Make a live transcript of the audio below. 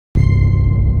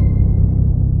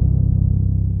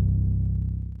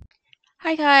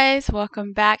Hi guys,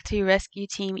 welcome back to Rescue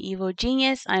Team Evil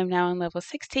Genius. I'm now on level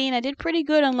 16. I did pretty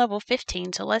good on level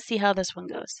 15, so let's see how this one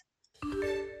goes.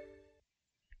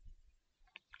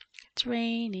 It's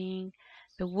raining.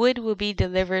 The wood will be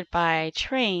delivered by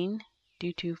train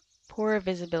due to poor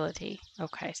visibility.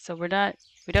 Okay, so we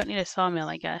don't need a sawmill,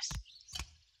 I guess.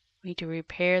 We need to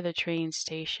repair the train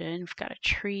station. We've got a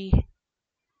tree.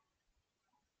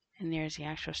 And there's the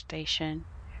actual station.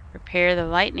 Repair the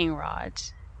lightning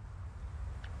rods.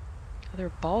 Oh, they're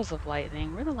balls of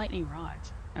lightning. Where are the lightning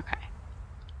rods? Okay.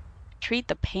 Treat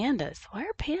the pandas. Why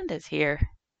are pandas here?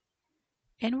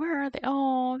 And where are they?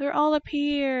 Oh, they're all up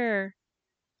here.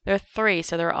 There are 3,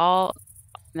 so they're all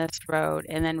on this road.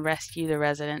 And then rescue the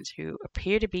residents who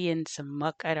appear to be in some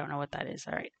muck. I don't know what that is.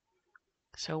 All right.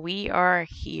 So we are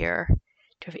here. Do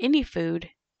you have any food?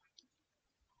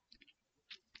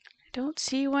 I don't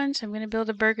see one, so I'm going to build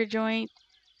a burger joint.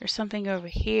 There's something over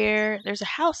here. There's a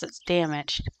house that's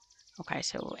damaged. Okay,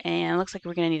 so, and it looks like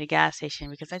we're going to need a gas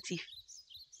station because I see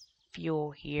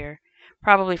fuel here.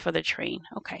 Probably for the train.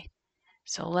 Okay.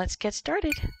 So let's get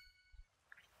started.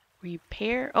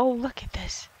 Repair. Oh, look at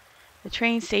this. The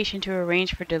train station to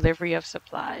arrange for delivery of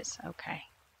supplies. Okay.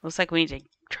 Looks like we need to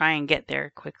try and get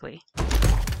there quickly. What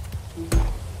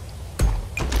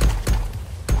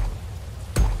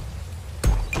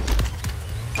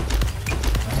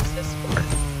is this for?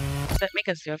 Does that make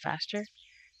us go faster?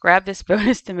 Grab this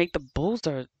bonus to make the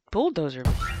bulldozer. Okay, so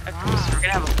we're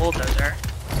gonna have a bulldozer.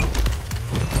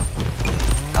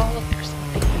 Oh, look, there's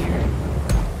something here.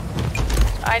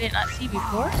 I did not see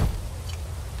before.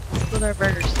 Let's build our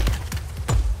burger stand.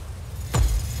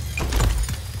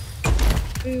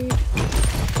 Food.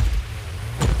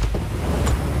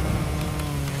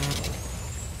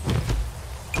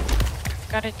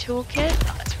 Got a toolkit.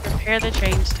 Now let's repair the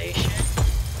train station.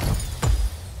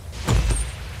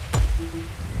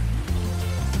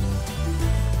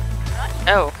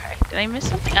 Oh, okay. Did I miss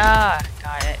something? Ah,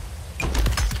 got it.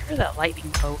 Let's get rid of that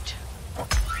lightning bolt.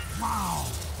 Wow.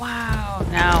 Wow.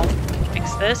 Now, we can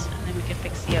fix this, and then we can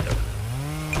fix the other one.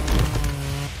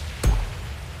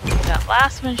 Okay, that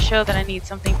last one showed that I need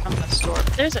something from the store.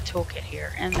 But there's a toolkit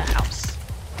here in the house.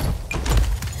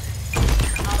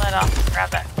 Turn all that off and grab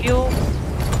that fuel.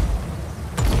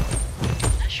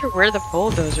 Not sure where the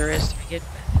bulldozer is to begin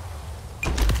with.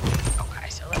 Okay,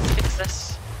 so let's fix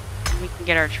this, and we can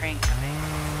get our train coming.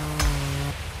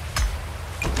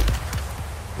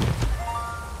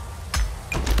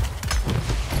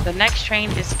 The next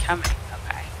train is coming.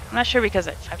 Okay. I'm not sure because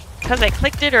I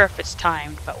clicked it or if it's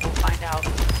timed, but we'll find out.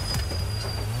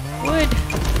 Wood.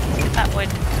 Let's get that wood.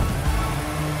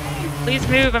 Please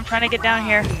move. I'm trying to get down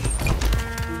here.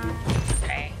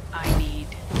 Okay. I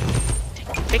need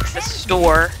to fix the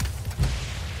store.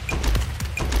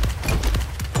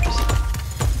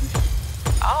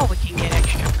 Oh, we can get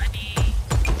extra money.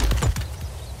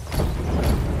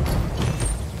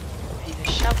 I need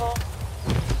a shovel.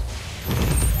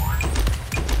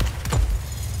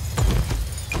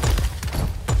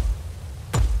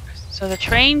 So the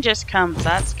train just comes.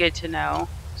 That's good to know.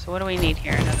 So what do we need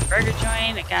here? Another burger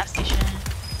joint, a gas station.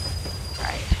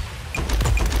 Right.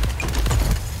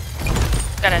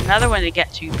 Got another one to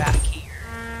get to back here.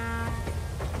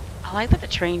 I like that the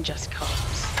train just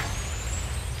comes.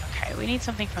 Okay, we need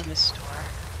something from the store.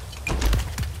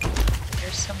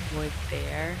 There's some wood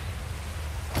there.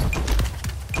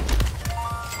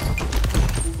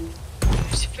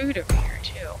 There's food over here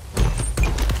too.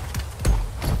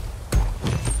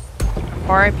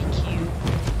 Barbecue.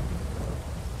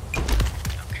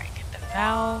 Okay, get the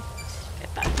valve,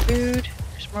 get that food.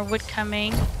 There's more wood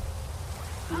coming.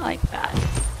 I like that.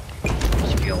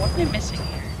 There's fuel. What am I missing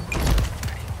here?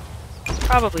 Okay. It's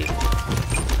probably to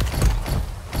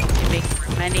make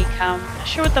more money come. Not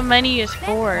sure what the money is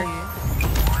for,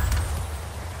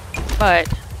 but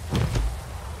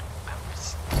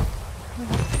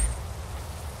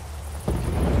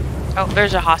oh,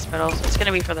 there's a hospital, so it's going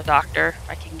to be for the doctor if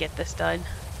I can get this done.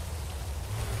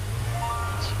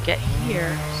 Let's get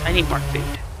here. So I need more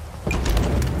food.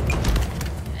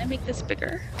 Can I make this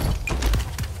bigger?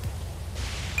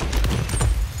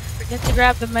 Forget to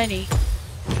grab the money.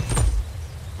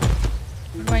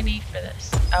 What do I need for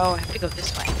this? Oh, I have to go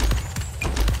this way.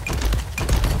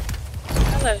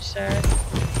 Hello, sir.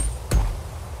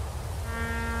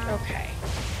 Okay.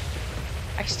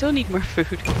 I still need more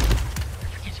food.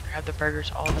 Grab the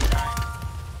burgers all the time.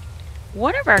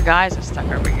 One of our guys is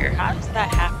stuck over here. How does that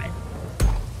happen?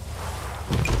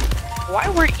 Why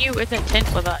weren't you in the tent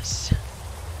with us?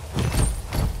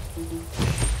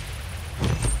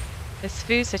 This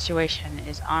food situation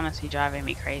is honestly driving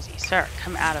me crazy. Sir,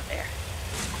 come out of there.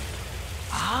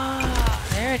 Ah.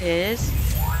 there it is.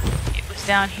 It was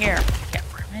down here. Get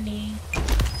more money.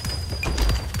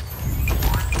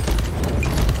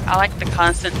 I like the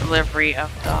constant delivery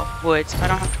of the wood, so I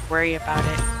don't have to worry about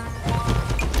it.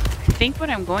 I think what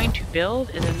I'm going to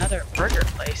build is another burger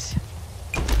place.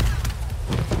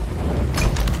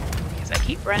 Because I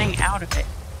keep running out of it.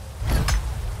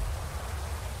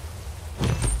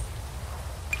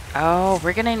 Oh,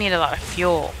 we're gonna need a lot of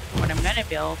fuel. What I'm gonna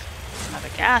build is another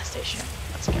gas station.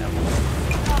 Let's go.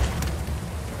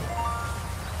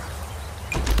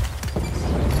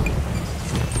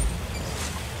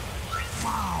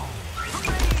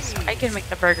 So I can make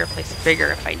the burger place bigger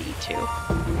if I need to.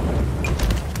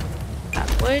 That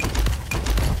wood.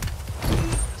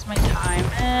 What's my time?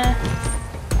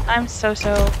 I'm so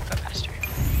go faster.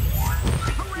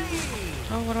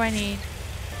 Oh, what do I need?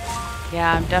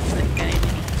 Yeah, I'm definitely gonna need.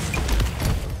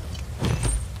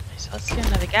 So let's get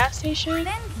another gas station.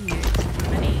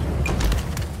 Money.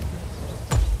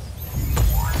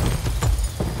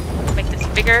 Make this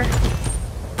bigger.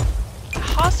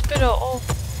 Hospital. Oh,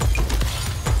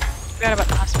 forgot about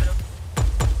the hospital.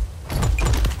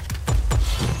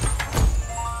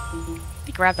 Let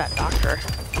me grab that doctor.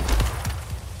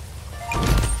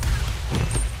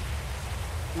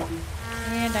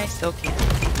 And I still can.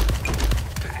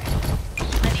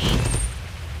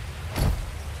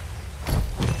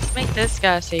 Make this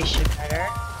gas station better.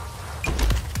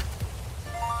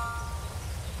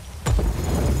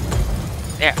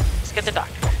 There, let's get the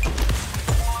doctor.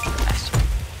 Faster.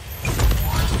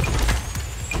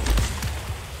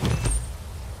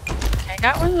 Okay, I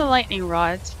got one of the lightning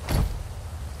rods.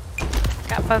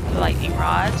 Got both the lightning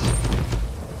rods.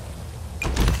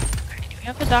 Okay, do we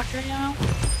have the doctor now?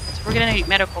 So we're gonna need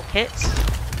medical kits.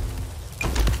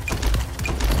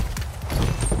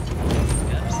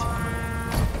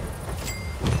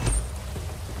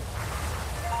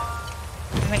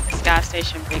 Make this gas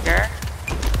station bigger.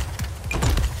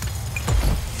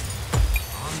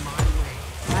 On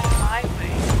my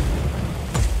way.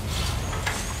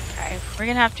 Okay, we're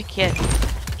gonna have to get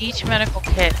each medical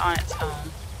kit on its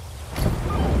own.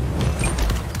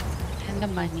 And the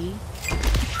money.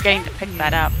 Keep forgetting to pick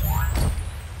that up.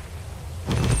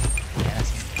 Okay,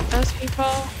 let's get those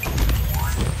people.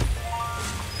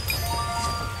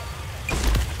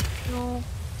 Fuel.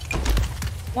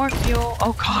 More fuel.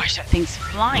 Oh gosh, that thing's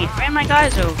flying. It ran my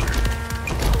guys over.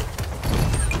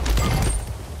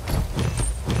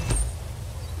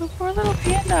 Oh, poor little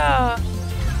panda.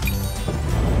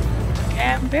 Okay,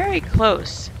 I'm very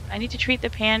close. I need to treat the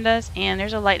pandas, and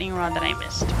there's a lightning rod that I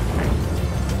missed.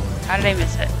 How did I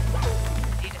miss it?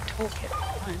 I need a toolkit.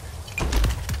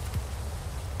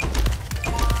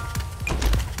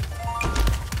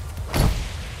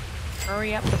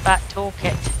 Hurry up with that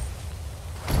toolkit.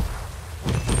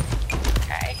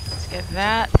 Get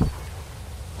that.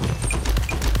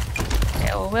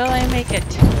 Okay, well, will I make it?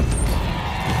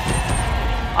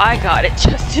 I got it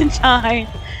just in time.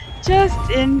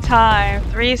 Just in time.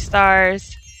 3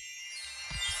 stars.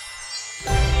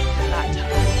 That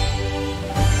time.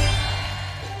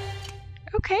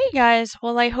 Okay, guys.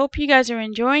 Well, I hope you guys are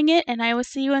enjoying it, and I will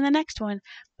see you in the next one.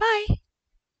 Bye.